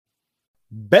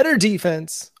Better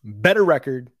defense, better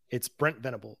record. It's Brent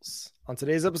Venables on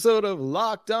today's episode of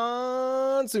Locked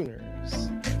On Sooners.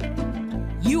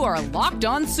 You are Locked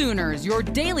On Sooners, your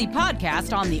daily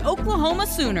podcast on the Oklahoma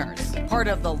Sooners, part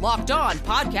of the Locked On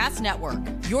Podcast Network,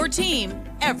 your team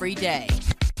every day.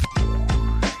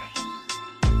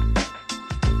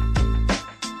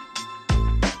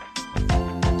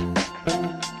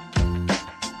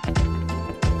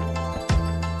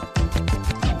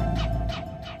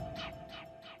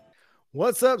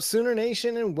 What's up, Sooner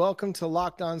Nation, and welcome to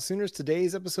Locked On Sooners.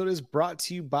 Today's episode is brought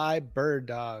to you by Bird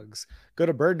Dogs. Go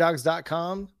to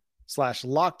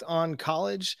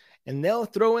birddogs.com/lockedoncollege, and they'll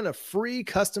throw in a free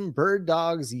custom Bird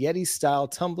Dogs Yeti-style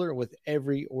tumbler with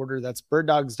every order. That's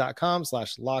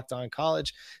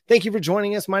birddogs.com/lockedoncollege. Thank you for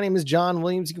joining us. My name is John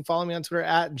Williams. You can follow me on Twitter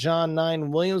at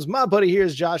John9Williams. My buddy here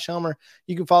is Josh Helmer.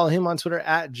 You can follow him on Twitter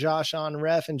at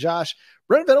JoshOnRef. And Josh,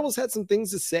 Brent Venables had some things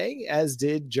to say, as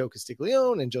did Joe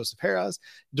Castiglione and Joseph Harris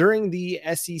during the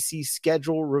SEC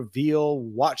schedule reveal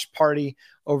watch party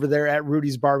over there at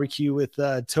Rudy's Barbecue with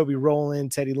Toby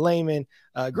Rowland, Teddy Lehman.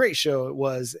 Great show it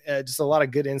was. Just a lot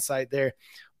of good insight there.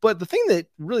 But the thing that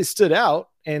really stood out,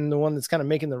 and the one that's kind of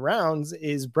making the rounds,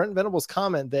 is Brent Venables'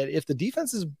 comment that if the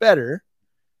defense is better,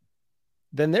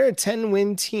 then they're a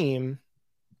 10-win team,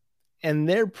 and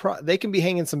they can be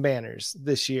hanging some banners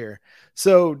this year.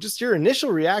 So just your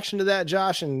initial reaction to that,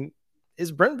 Josh, and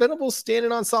is Brent Venables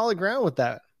standing on solid ground with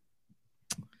that?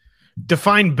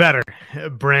 Define better,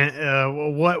 Brent.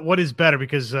 What is better?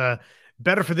 Because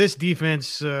better for this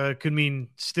defense could mean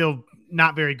still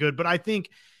not very good. But I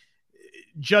think,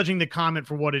 judging the comment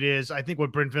for what it is, I think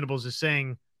what Brent Venables is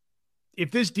saying, if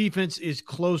this defense is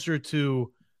closer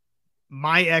to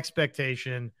my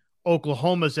expectation,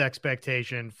 Oklahoma's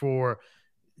expectation for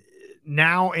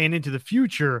now and into the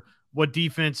future, what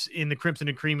defense in the Crimson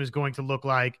and Cream is going to look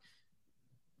like,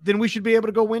 then we should be able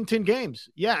to go win 10 games.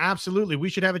 Yeah, absolutely. We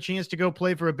should have a chance to go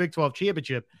play for a Big 12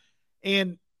 championship.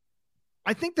 And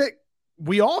I think that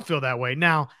we all feel that way.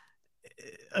 Now,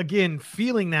 again,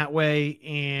 feeling that way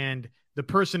and the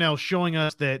personnel showing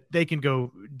us that they can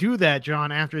go do that,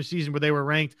 John, after a season where they were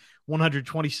ranked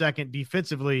 122nd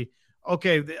defensively.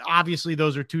 Okay, obviously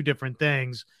those are two different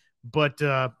things, but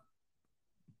I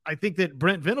think that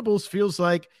Brent Venables feels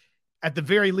like at the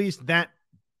very least that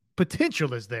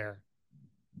potential is there.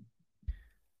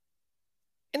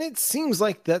 And it seems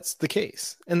like that's the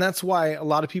case. And that's why a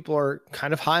lot of people are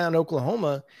kind of high on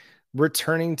Oklahoma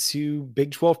returning to Big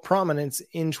 12 prominence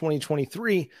in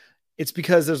 2023. It's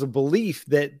because there's a belief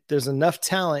that there's enough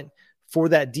talent for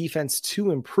that defense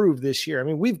to improve this year. I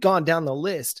mean, we've gone down the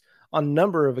list on a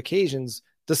number of occasions.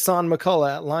 Dasan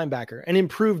McCullough at linebacker, an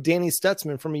improved Danny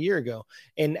Stutzman from a year ago,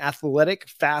 an athletic,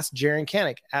 fast Jaren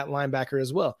Kanak at linebacker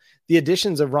as well. The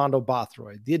additions of Rondo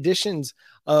Bothroyd, the additions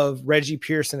of Reggie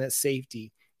Pearson at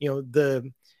safety,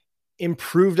 the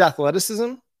improved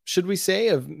athleticism, should we say,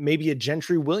 of maybe a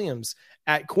Gentry Williams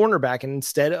at cornerback, and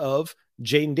instead of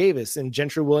Jaden Davis, and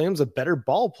Gentry Williams, a better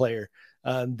ball player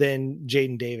than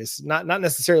Jaden Davis, not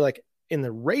necessarily like in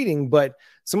the rating, but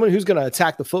someone who's going to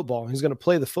attack the football, who's going to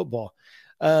play the football.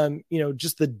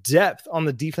 Just the depth on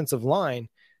the defensive line.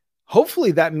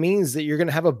 Hopefully that means that you're going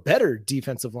to have a better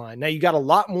defensive line. Now you got a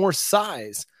lot more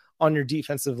size on your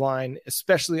defensive line,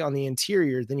 especially on the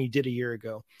interior, than you did a year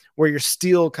ago, where you're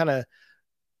still kind of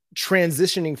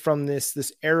transitioning from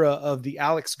this era of the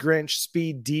Alex Grinch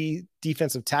speed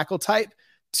defensive tackle type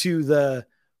to the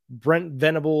Brent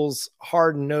Venables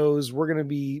hard nose. We're going to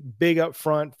be big up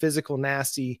front, physical,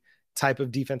 nasty type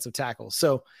of defensive tackle.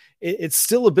 So it's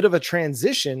still a bit of a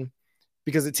transition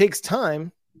because it takes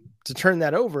time to turn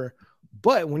that over.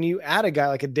 But when you add a guy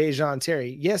like a Dejon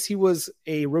Terry, yes, he was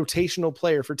a rotational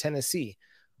player for Tennessee,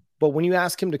 but when you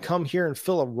ask him to come here and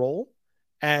fill a role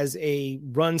as a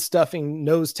run stuffing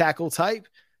nose tackle type,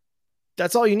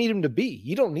 that's all you need him to be.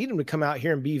 You don't need him to come out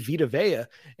here and be Vita Vea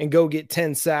and go get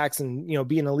 10 sacks and,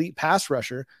 be an elite pass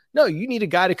rusher. No, you need a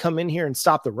guy to come in here and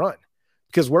stop the run,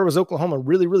 because where was Oklahoma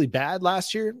really, really bad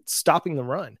last year? Stopping the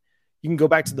run. You can go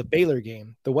back to the Baylor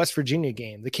game, the West Virginia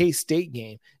game, the K-State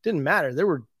game. Didn't matter. There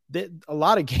were a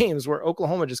lot of games where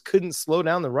Oklahoma just couldn't slow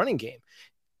down the running game.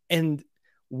 And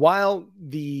while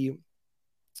the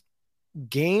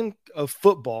game of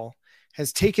football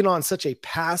has taken on such a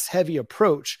pass-heavy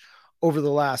approach over the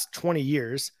last 20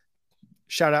 years,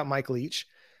 shout out Mike Leach,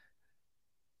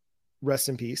 rest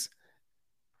in peace,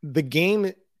 the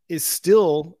game is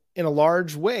still in a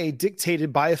large way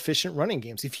dictated by efficient running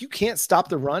games. If you can't stop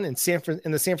the run, and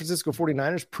the San Francisco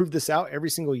 49ers prove this out every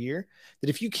single year, that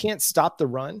if you can't stop the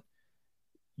run,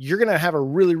 you're going to have a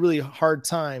really, really hard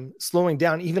time slowing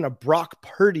down even a Brock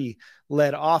Purdy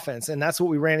led offense. And that's what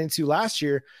we ran into last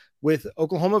year with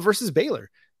Oklahoma versus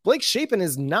Baylor. Blake Shapen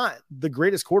is not the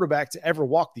greatest quarterback to ever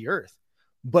walk the earth,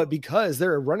 but because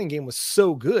their running game was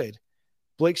so good,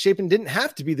 Blake Shapen didn't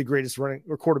have to be the greatest running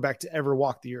or quarterback to ever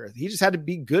walk the earth. He just had to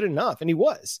be good enough, and he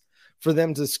was, for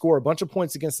them to score a bunch of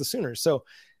points against the Sooners. So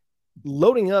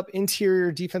loading up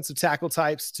interior defensive tackle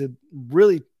types to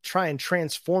really try and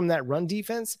transform that run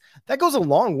defense, that goes a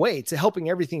long way to helping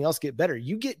everything else get better.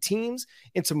 You get teams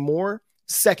into more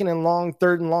second and long,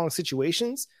 third and long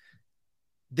situations,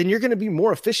 then you're going to be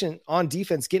more efficient on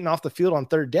defense getting off the field on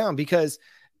third down, because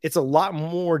it's a lot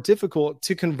more difficult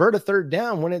to convert a third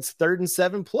down when it's 3rd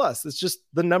and 7+. It's just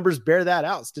the numbers bear that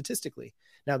out statistically.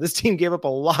 Now, this team gave up a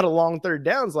lot of long third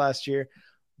downs last year,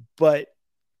 but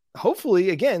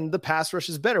hopefully, again, the pass rush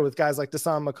is better with guys like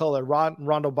Dasan McCullough,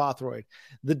 Rondo Bothroyd.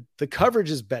 The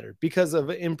coverage is better because of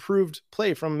improved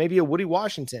play from maybe a Woody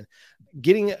Washington,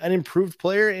 getting an improved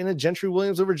player in a Gentry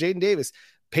Williams over Jaden Davis,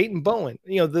 Peyton Bowen.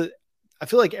 I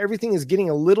feel like everything is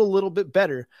getting a little bit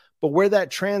better, but where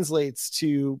that translates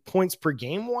to points per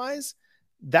game wise,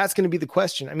 that's going to be the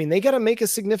question. I mean, they got to make a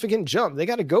significant jump. They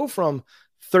got to go from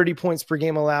 30 points per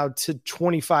game allowed to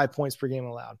 25 points per game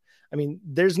allowed. I mean,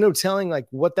 there's no telling like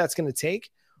what that's going to take,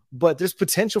 but there's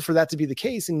potential for that to be the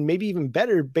case, and maybe even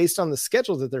better based on the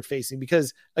schedule that they're facing.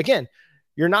 Because again,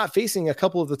 you're not facing a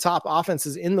couple of the top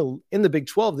offenses in the Big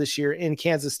 12 this year in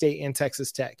Kansas State and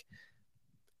Texas Tech.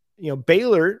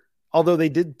 Baylor, although they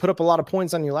did put up a lot of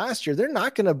points on you last year, they're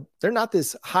not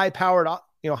this high powered, high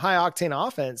octane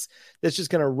offense that's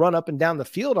just going to run up and down the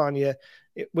field on you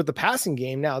with the passing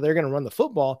game. Now they're going to run the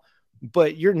football,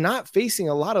 but you're not facing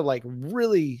a lot of like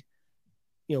really,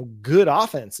 good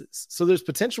offenses. So there's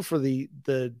potential for the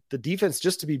defense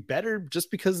just to be better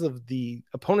just because of the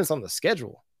opponents on the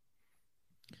schedule.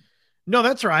 No,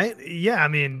 that's right. Yeah. I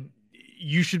mean,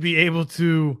 you should be able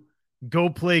to go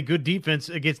play good defense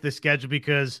against the schedule,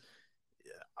 because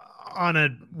on a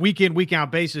week in, week out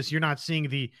basis, you're not seeing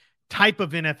the type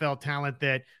of NFL talent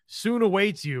that soon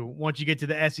awaits you once you get to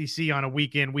the SEC on a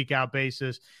week in, week out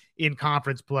basis in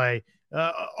conference play.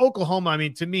 Oklahoma, I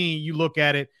mean, to me, you look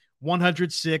at it,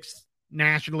 106th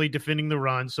nationally defending the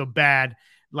run. So bad,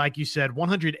 like you said,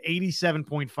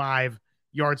 187.5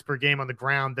 yards per game on the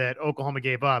ground that Oklahoma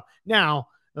gave up. Now,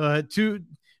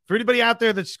 for anybody out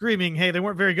there that's screaming, hey, they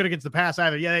weren't very good against the pass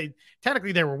either. Yeah,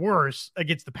 technically they were worse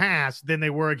against the pass than they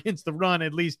were against the run,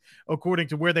 at least according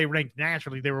to where they ranked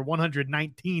nationally. They were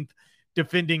 119th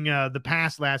defending the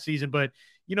pass last season. But,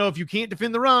 if you can't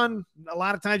defend the run, a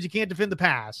lot of times you can't defend the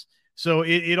pass. So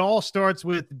it all starts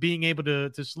with being able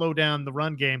to slow down the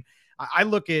run game. I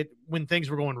look at when things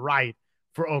were going right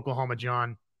for Oklahoma,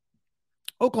 John.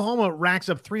 Oklahoma racks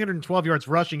up 312 yards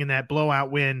rushing in that blowout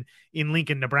win in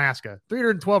Lincoln, Nebraska.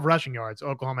 312 rushing yards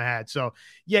Oklahoma had. So,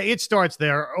 yeah, it starts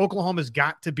there. Oklahoma's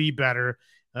got to be better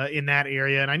in that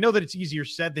area. And I know that it's easier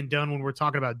said than done when we're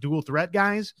talking about dual threat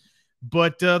guys,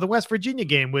 but the West Virginia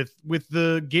game with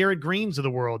the Garrett Greens of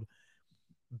the world,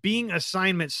 being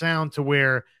assignment sound to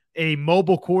where a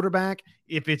mobile quarterback,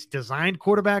 if it's designed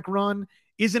quarterback run,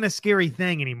 isn't a scary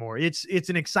thing anymore. It's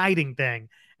an exciting thing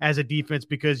as a defense,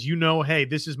 because hey,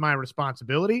 this is my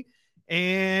responsibility,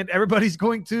 and everybody's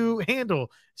going to handle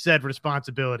said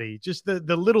responsibility. Just the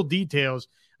little details.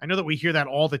 I know that we hear that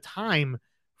all the time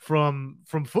from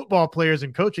football players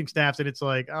and coaching staffs, and it's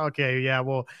like, okay, yeah,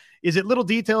 well, is it little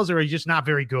details, or are you just not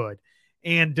very good?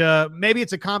 And maybe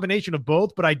it's a combination of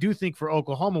both, but I do think for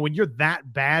Oklahoma, when you're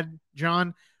that bad,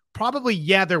 John, probably,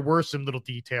 yeah, there were some little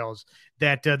details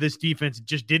that this defense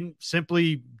just didn't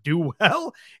simply do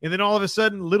well. And then all of a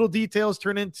sudden, little details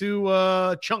turn into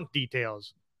chunk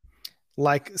details.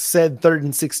 Like said 3rd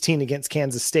and 16 against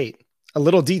Kansas State. A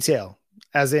little detail,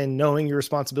 as in knowing your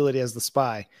responsibility as the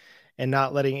spy and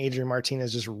not letting Adrian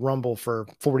Martinez just rumble for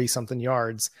 40-something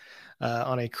yards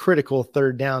on a critical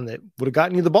third down that would have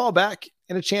gotten you the ball back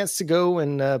and a chance to go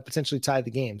and potentially tie the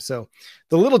game. So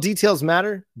the little details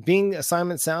matter. Being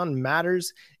assignment sound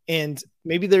matters. And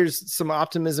maybe there's some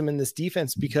optimism in this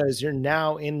defense because you're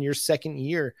now in your second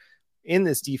year in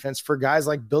this defense for guys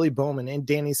like Billy Bowman and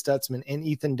Danny Stutzman and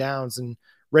Ethan Downs and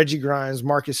Reggie Grimes,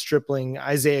 Marcus Stripling,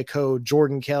 Isaiah Coe,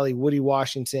 Jordan Kelly, Woody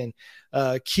Washington,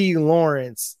 Key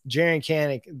Lawrence, Jaron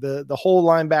Kanik, the whole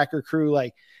linebacker crew.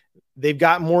 Like, they've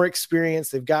got more experience.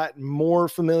 They've got more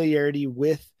familiarity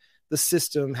with the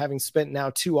system, having spent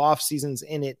now 2 off seasons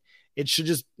in it. It should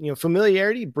just,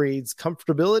 familiarity breeds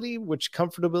comfortability, which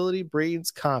comfortability breeds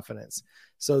confidence.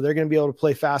 So they're going to be able to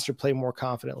play faster, play more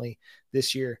confidently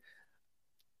this year.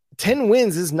 10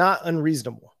 wins is not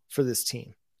unreasonable for this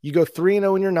team. You go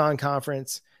 3-0 in your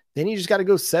non-conference. then you just got to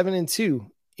go 7-2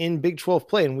 in Big 12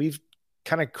 play. And we've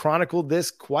kind of chronicled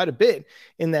this quite a bit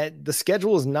in that the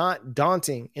schedule is not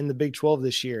daunting in the Big 12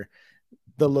 this year.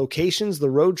 The locations, the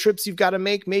road trips you've got to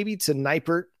make, maybe to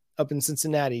Nipert up in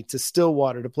Cincinnati, to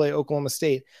Stillwater to play Oklahoma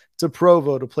State, to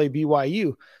Provo to play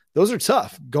BYU. Those are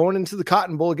tough. Going into the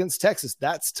Cotton Bowl against Texas,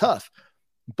 that's tough.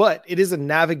 But it is a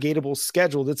navigatable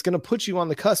schedule that's going to put you on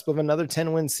the cusp of another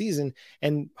 10-win season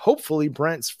and hopefully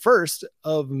Brent's first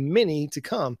of many to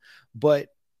come. But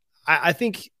I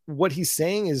think what he's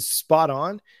saying is spot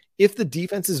on. If the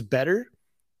defense is better,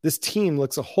 this team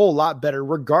looks a whole lot better,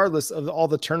 regardless of all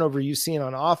the turnover you've seen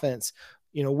on offense.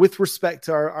 You know, with respect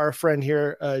to our friend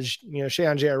here,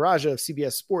 Shayan Jayaraja of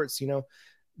CBS Sports, the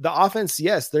offense,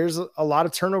 yes, there's a lot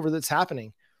of turnover that's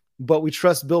happening, but we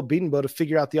trust Bill Bedenbaugh to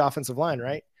figure out the offensive line,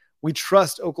 right? We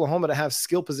trust Oklahoma to have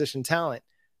skill position talent.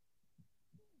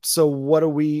 So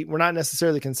we're not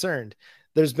necessarily concerned.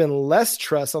 There's been less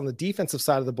trust on the defensive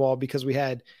side of the ball because we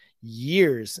had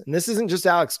years, and this isn't just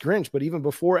Alex Grinch, but even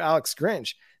before Alex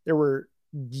Grinch, there were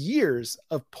years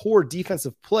of poor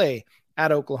defensive play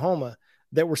at Oklahoma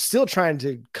that we're still trying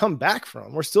to come back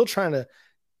from. We're still trying to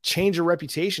change a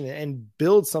reputation and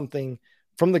build something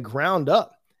from the ground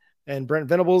up. And Brent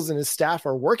Venables and his staff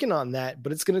are working on that,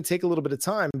 but it's going to take a little bit of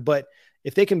time. But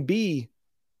if they can be,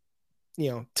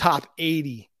 top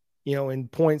 80, in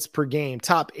points per game,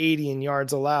 top 80 in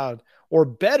yards allowed or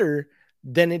better,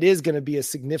 then it is going to be a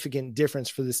significant difference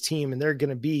for this team. And they're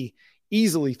going to be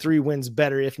easily 3 wins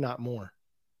better, if not more.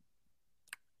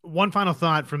 One final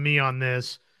thought from me on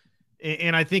this,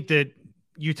 and I think that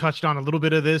you touched on a little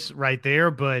bit of this right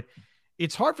there, but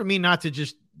it's hard for me not to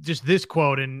just this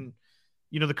quote, and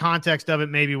the context of it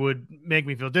maybe would make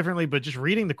me feel differently, but just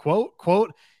reading the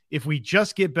quote, if we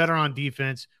just get better on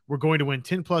defense, we're going to win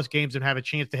 10 plus games and have a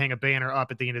chance to hang a banner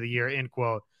up at the end of the year, end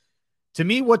quote. To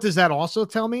me, what does that also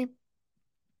tell me?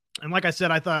 And like I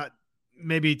said, I thought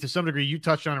maybe to some degree you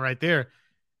touched on it right there.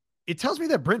 It tells me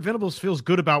that Brent Venables feels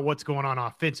good about what's going on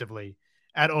offensively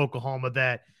at Oklahoma,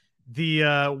 that the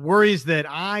worries that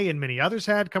I and many others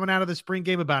had coming out of the spring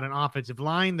game about an offensive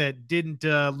line that didn't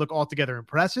look altogether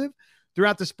impressive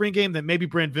throughout the spring game, that maybe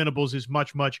Brent Venables is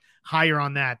much, much higher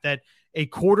on that a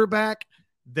quarterback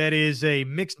that is a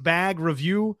mixed bag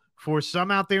review for some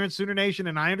out there in Sooner Nation.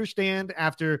 And I understand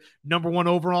after number 1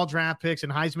 overall draft picks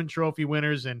and Heisman Trophy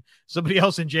winners and somebody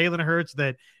else in Jalen Hurts,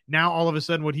 that now all of a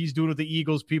sudden what he's doing with the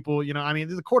Eagles, people,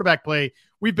 the quarterback play,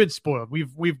 we've been spoiled.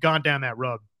 We've gone down that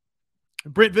road.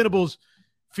 Brent Venables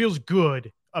feels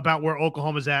good about where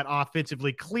Oklahoma's at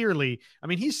offensively. Clearly,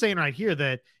 he's saying right here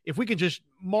that if we can just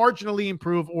marginally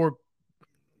improve, or,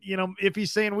 if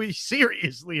he's saying we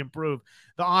seriously improve,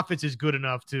 the offense is good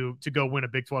enough to go win a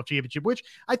Big 12 championship, which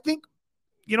I think,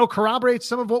 corroborates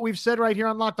some of what we've said right here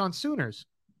on Locked On Sooners.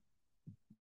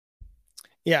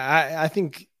 Yeah, I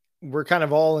think we're kind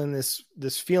of all in this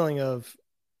feeling of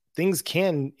things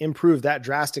can improve that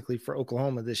drastically for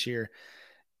Oklahoma this year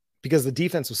because the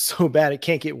defense was so bad it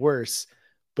can't get worse.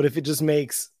 But if it just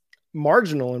makes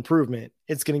marginal improvement,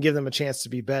 it's going to give them a chance to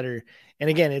be better. And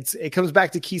again, it comes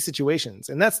back to key situations.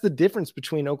 And that's the difference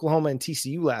between Oklahoma and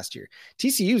TCU last year.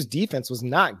 TCU's defense was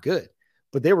not good,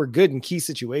 but they were good in key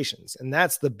situations. And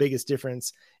that's the biggest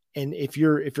difference. And if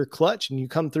you're clutch and you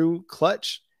come through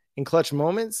clutch in clutch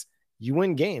moments, you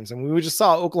win games. And we just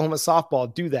saw Oklahoma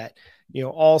softball do that,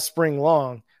 all spring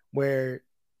long, where,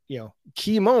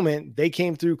 key moment, they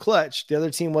came through clutch. The other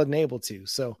team wasn't able to.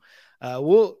 So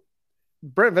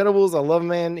Brent Venables, I love him,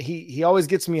 man. He always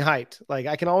gets me hyped. Like,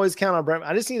 I can always count on Brent.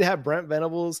 I just need to have Brent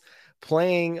Venables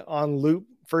playing on loop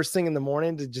first thing in the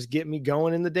morning to just get me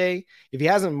going in the day. If he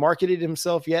hasn't marketed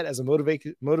himself yet as a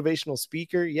motivational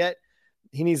speaker yet,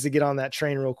 he needs to get on that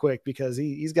train real quick because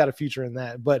he's got a future in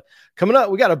that. But coming up,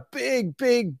 we got a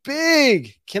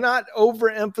big, cannot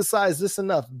overemphasize this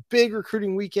enough, big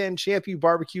recruiting weekend. Champion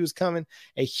BBQ is coming.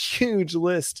 A huge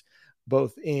list,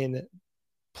 both in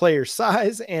player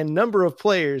size and number of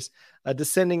players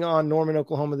descending on Norman,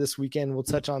 Oklahoma this weekend. We'll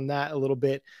touch on that a little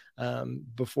bit.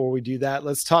 Before we do that,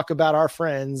 let's talk about our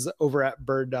friends over at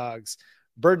Bird Dogs.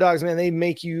 Bird Dogs, man, they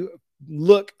make you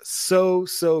look so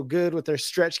good with their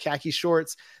stretch khaki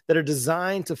shorts that are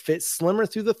designed to fit slimmer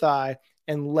through the thigh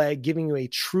and leg, giving you a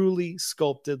truly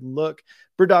sculpted look.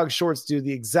 Bird Dog shorts do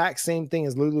the exact same thing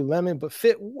as Lululemon, but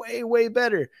fit way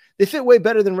better. They fit way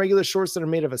better than regular shorts that are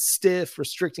made of a stiff,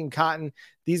 restricting cotton.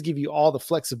 These give you all the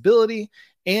flexibility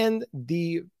and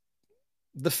the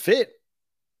fit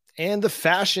and the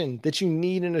fashion that you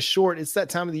need in a short. It's that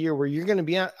time of the year where you're going to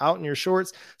be out in your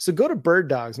shorts. So go to Bird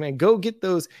Dogs, man. Go get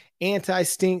those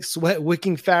anti-stink,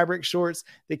 sweat-wicking fabric shorts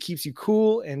that keeps you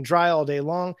cool and dry all day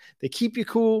long. They keep you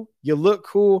cool. You look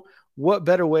cool. What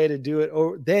better way to do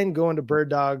it than going to Bird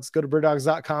Dogs? Go to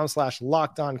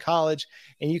birddogs.com/lockedoncollege,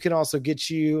 and you can also get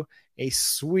you a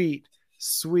sweet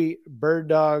Bird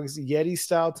Dogs Yeti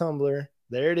style tumbler.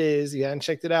 There it is. You haven't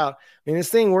checked it out. I mean, this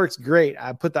thing works great.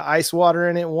 I put the ice water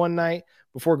in it one night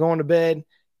before going to bed,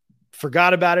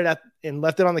 forgot about it and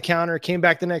left it on the counter, came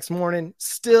back the next morning,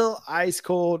 still ice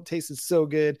cold, tasted so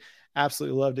good.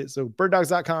 Absolutely loved it. So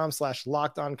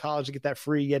birddogs.com/lockedoncollege to get that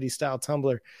free Yeti style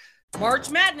tumbler. March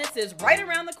Madness is right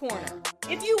around the corner.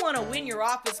 If you want to win your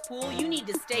office pool, you need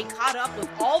to stay caught up with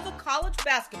all the college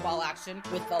basketball action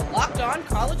with the Locked On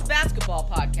College Basketball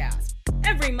Podcast.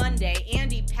 Every Monday,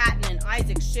 Andy Patton and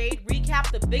Isaac Shade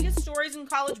recap the biggest stories in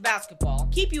college basketball,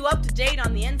 keep you up to date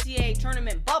on the NCAA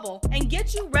tournament bubble, and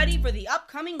get you ready for the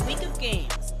upcoming week of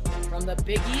games. From the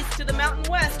Big East to the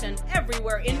Mountain West and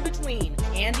everywhere in between,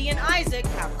 Andy and Isaac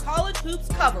have college hoops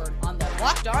covered on the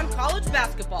Locked On College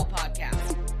Basketball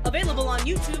Podcast. Available on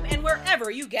YouTube and wherever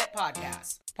you get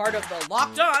podcasts. Part of the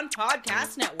Locked On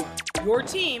Podcast Network. Your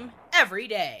team every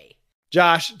day.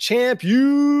 Josh, Champ,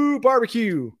 you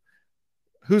barbecue.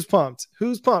 Who's pumped?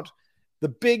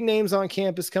 The big names on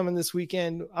campus coming this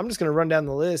weekend. I'm just going to run down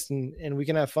the list and we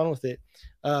can have fun with it.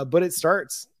 But it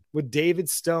starts with David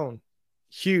Stone.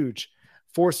 Huge.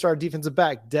 4-star defensive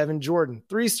back, Devin Jordan.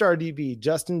 3-star DB,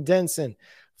 Justin Denson.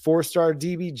 4-star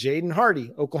DB, Jaden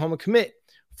Hardy, Oklahoma commit.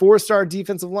 4-star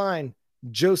defensive line,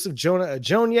 Joseph Jonah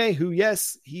Ajonye, who,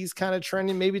 yes, he's kind of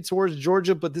trending maybe towards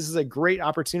Georgia, but this is a great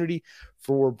opportunity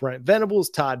for Brent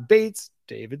Venables, Todd Bates,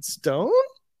 David Stone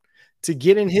to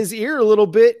get in his ear a little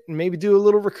bit and maybe do a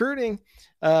little recruiting.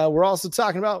 We're also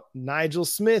talking about Nigel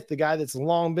Smith, the guy that's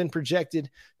long been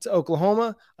projected to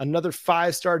Oklahoma, another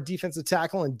 5-star defensive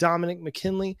tackle, and Dominic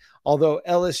McKinley, although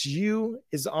LSU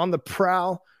is on the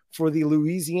prowl for the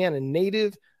Louisiana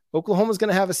native. Oklahoma's going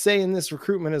to have a say in this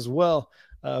recruitment as well,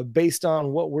 based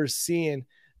on what we're seeing.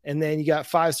 And then you got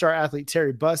 5-star athlete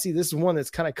Terry Bussey. This is one that's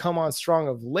kind of come on strong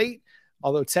of late,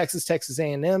 although Texas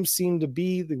A&M seem to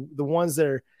be the ones that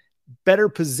are better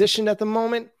positioned at the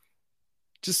moment.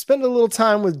 Just spend a little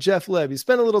time with Jeff Lebby,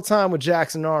 spend a little time with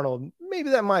Jackson Arnold. Maybe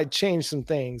that might change some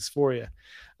things for you.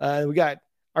 We got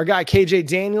our guy KJ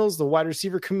Daniels, the wide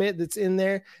receiver commit that's in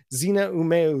there. Zina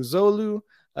Umeozulu,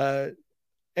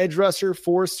 edge rusher,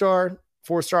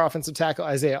 4-star offensive tackle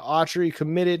Isaiah Autry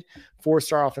committed.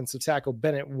 4-star offensive tackle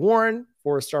Bennett Warren.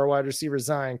 4-star wide receiver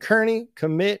Zion Kearney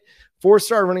commit.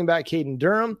 4-star running back Caden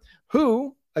Durham,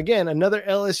 who, again, another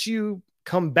LSU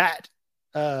combat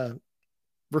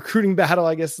recruiting battle,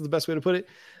 I guess is the best way to put it.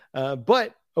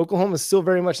 But Oklahoma is still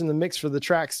very much in the mix for the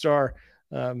track star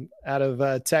out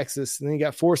of Texas. And then you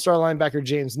got 4-star linebacker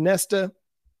James Nesta,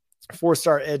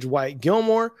 4-star edge Wyatt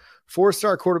Gilmore,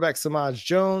 4-star quarterback Samaj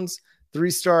Jones,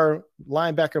 3-star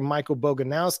linebacker Michael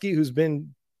Boganowski, who's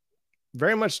been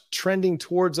very much trending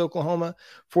towards Oklahoma,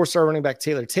 4-star running back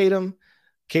Taylor Tatum,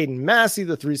 Caden Massey,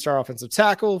 the 3-star offensive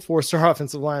tackle, 4-star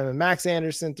offensive lineman Max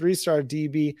Anderson, 3-star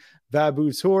DB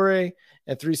Vabu Torre,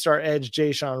 and 3-star edge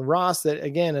Jay-Sean Ross. That,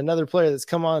 again, another player that's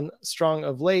come on strong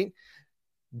of late.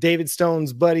 David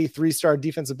Stone's buddy, 3-star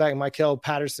defensive back Michael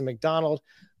Patterson McDonald,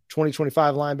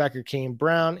 2025 linebacker Kane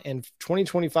Brown, and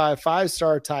 2025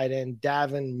 5-star tight end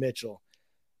Davin Mitchell.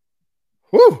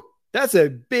 Whew, that's a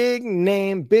big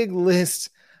name, big list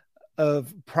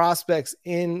of prospects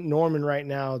in Norman right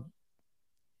now.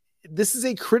 This is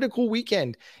a critical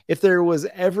weekend. If there was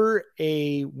ever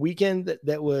a weekend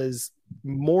that was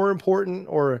more important,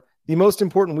 or the most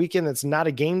important weekend that's not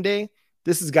a game day,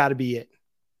 this has got to be it.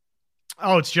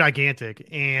 Oh, it's gigantic.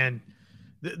 And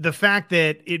the fact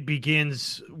that it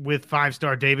begins with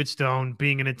 5-star David Stone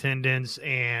being in attendance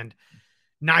and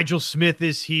Nigel Smith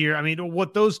is here. I mean,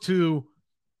 what those two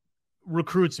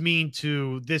recruits mean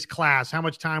to this class, how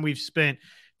much time we've spent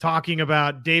talking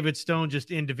about David Stone just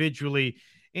individually,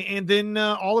 and then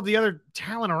all of the other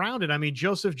talent around it. I mean,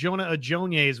 Joseph Jonah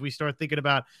Ajonye, as we start thinking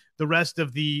about the rest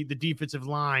of the defensive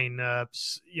line,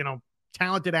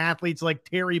 talented athletes like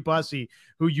Terry Bussey,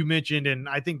 who you mentioned, and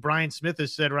I think Brian Smith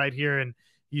has said right here, and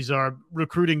he's our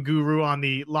recruiting guru on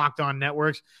the Locked On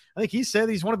Networks. I think he said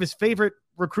he's one of his favorite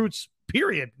recruits,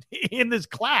 period, in this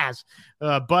class.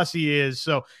 Bussey is.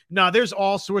 So, no, there's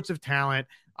all sorts of talent.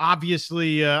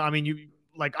 Obviously, you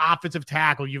like offensive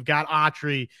tackle, you've got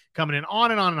Autry coming in,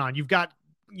 on and on and on. You've got,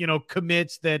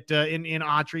 commits that in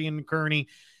Autry and Kearney.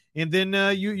 And then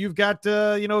you've got,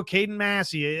 Caden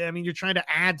Massey. I mean, you're trying to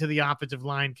add to the offensive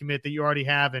line commit that you already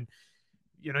have. And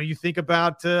You think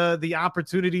about the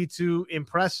opportunity to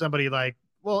impress somebody like,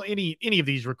 well, any of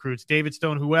these recruits, David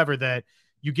Stone, whoever, that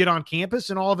you get on campus,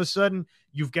 and all of a sudden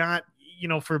you've got,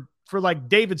 for like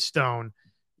David Stone,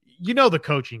 the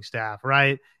coaching staff,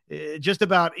 right? Just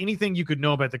about anything you could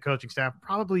know about the coaching staff,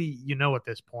 probably at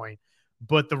this point.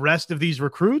 But the rest of these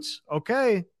recruits,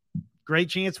 okay, great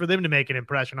chance for them to make an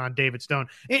impression on David Stone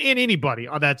and anybody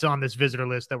that's on this visitor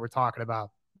list that we're talking about.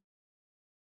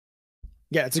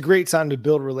 Yeah, it's a great time to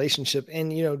build a relationship.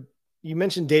 And, you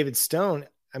mentioned David Stone.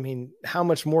 I mean, how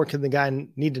much more can the guy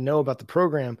need to know about the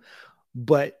program?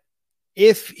 But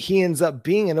if he ends up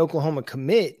being an Oklahoma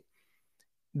commit,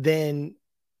 then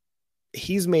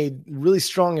he's made really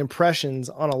strong impressions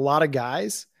on a lot of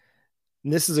guys.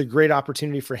 And this is a great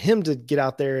opportunity for him to get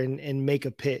out there and make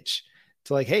a pitch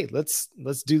to like, hey, let's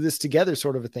do this together,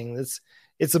 sort of a thing.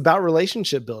 It's about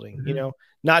relationship building,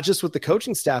 not just with the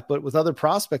coaching staff, but with other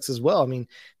prospects as well. I mean,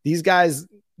 these guys,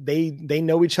 they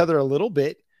know each other a little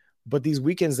bit, but these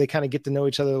weekends, they kind of get to know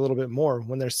each other a little bit more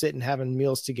when they're sitting, having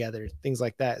meals together, things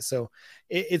like that. So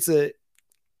it's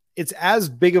as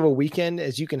big of a weekend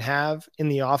as you can have in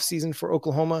the off season for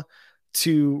Oklahoma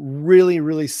to really,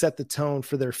 really set the tone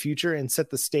for their future and set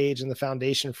the stage and the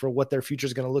foundation for what their future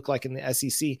is going to look like in the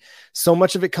SEC. So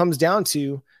much of it comes down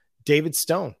to David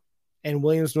Stone and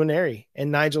Williams Nwaneri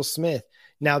and Nigel Smith.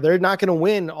 Now, they're not going to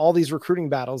win all these recruiting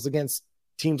battles against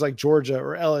teams like Georgia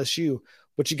or LSU,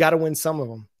 but you got to win some of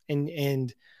them.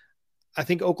 And I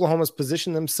think Oklahoma's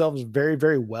positioned themselves very,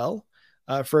 very well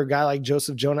for a guy like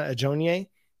Joseph Jonah Ajonye.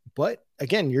 But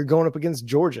again, you're going up against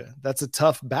Georgia. That's a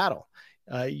tough battle.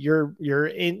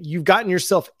 You've gotten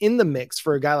yourself in the mix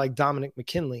for a guy like Dominic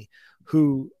McKinley,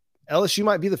 who LSU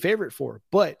might be the favorite for,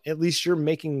 but at least you're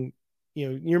making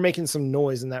some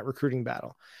noise in that recruiting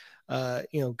battle.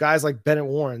 Guys like Bennett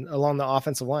Warren along the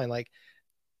offensive line, like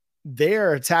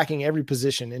they're attacking every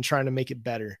position and trying to make it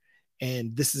better.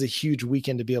 And this is a huge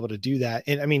weekend to be able to do that.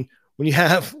 And I mean, when you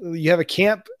have a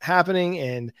camp happening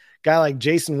and a guy like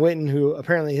Jason Witten, who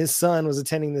apparently his son was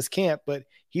attending this camp, but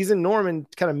he's in Norman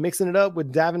kind of mixing it up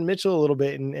with Davin Mitchell a little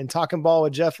bit and talking ball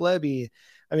with Jeff Lebby.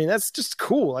 I mean, that's just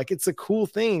cool. Like, it's a cool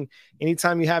thing.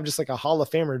 Anytime you have just like a Hall of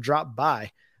Famer drop by,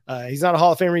 he's not a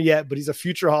Hall of Famer yet, but he's a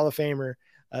future Hall of Famer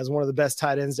as one of the best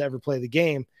tight ends to ever play the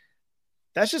game.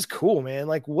 That's just cool, man.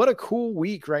 Like, what a cool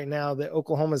week right now that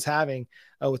Oklahoma's having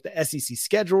with the SEC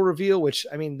schedule reveal, which,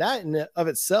 I mean, that in of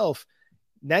itself,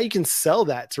 now you can sell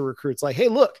that to recruits. Like, hey,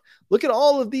 look at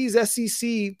all of these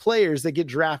SEC players that get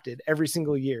drafted every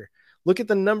single year. Look at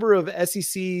the number of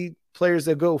SEC players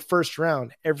that go first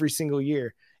round every single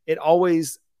year. It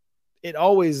always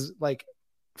like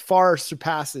far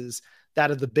surpasses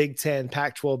that of the Big 10,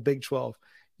 Pac-12, Big 12.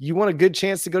 You want a good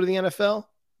chance to go to the NFL?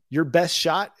 Your best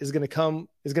shot is going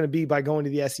to be by going to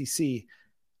the SEC.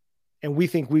 And we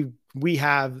think we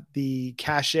have the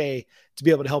cachet to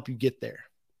be able to help you get there.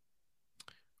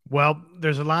 Well,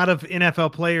 there's a lot of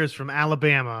NFL players from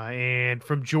Alabama and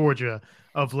from Georgia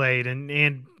of late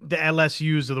and the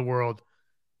LSUs of the world.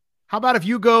 How about if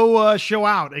you go show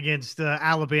out against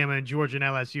Alabama and Georgia and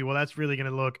LSU? Well, that's really going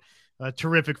to look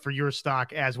terrific for your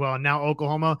stock as well. And now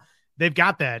Oklahoma, they've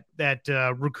got that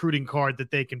recruiting card that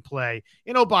they can play.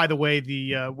 And oh, by the way,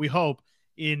 we hope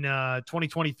in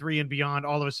 2023 and beyond,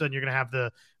 all of a sudden you're going to have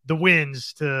the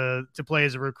wins to play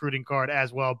as a recruiting card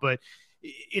as well. But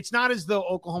it's not as though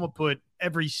Oklahoma put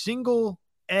every single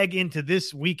egg into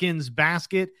this weekend's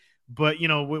basket. But,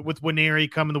 with Nwaneri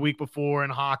coming the week before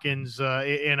and Hawkins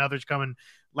and others coming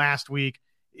last week,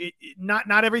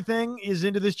 not everything is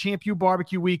into this Champ U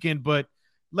barbecue weekend. But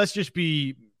let's just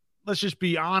be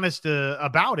honest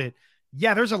about it.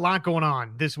 Yeah, there's a lot going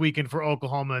on this weekend for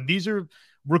Oklahoma. And these are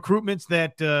recruitments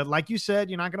that, like you said,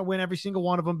 you're not going to win every single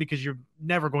one of them because you're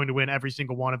never going to win every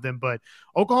single one of them. But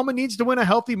Oklahoma needs to win a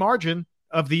healthy margin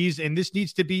of these, and this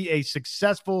needs to be a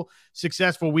successful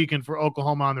weekend for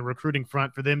Oklahoma on the recruiting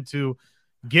front for them to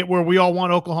get where we all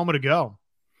want Oklahoma to go.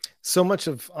 So much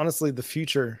of, honestly, the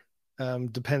future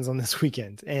depends on this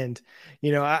weekend. And,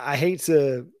 I hate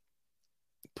to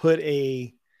put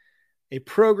a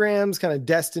program's kind of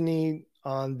destiny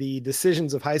on the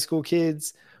decisions of high school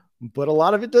kids, but a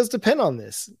lot of it does depend on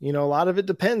this. A lot of it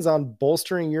depends on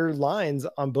bolstering your lines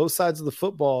on both sides of the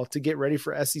football to get ready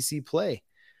for SEC play.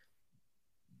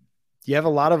 You have a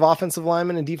lot of offensive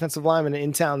linemen and defensive linemen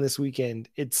in town this weekend.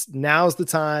 Now's the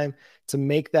time to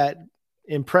make that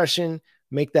impression,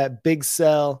 make that big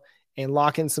sell, and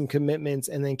lock in some commitments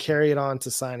and then carry it on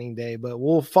to signing day. But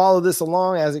we'll follow this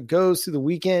along as it goes through the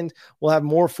weekend. We'll have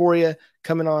more for you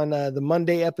coming on the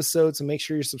Monday episode. So make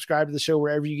sure you're subscribed to the show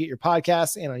wherever you get your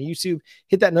podcasts and on YouTube.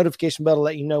 Hit that notification bell to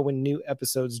let you know when new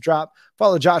episodes drop.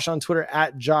 Follow Josh on Twitter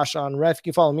at JoshOnRef. You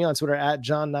can follow me on Twitter at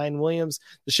John9Williams.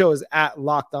 The show is at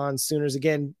Locked On Sooners.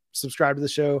 Again, subscribe to the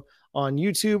show on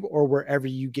YouTube or wherever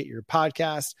you get your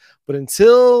podcast. But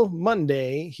until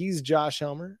Monday, he's Josh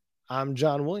Helmer. I'm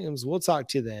John Williams. We'll talk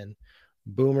to you then.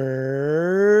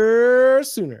 Boomer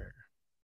Sooner.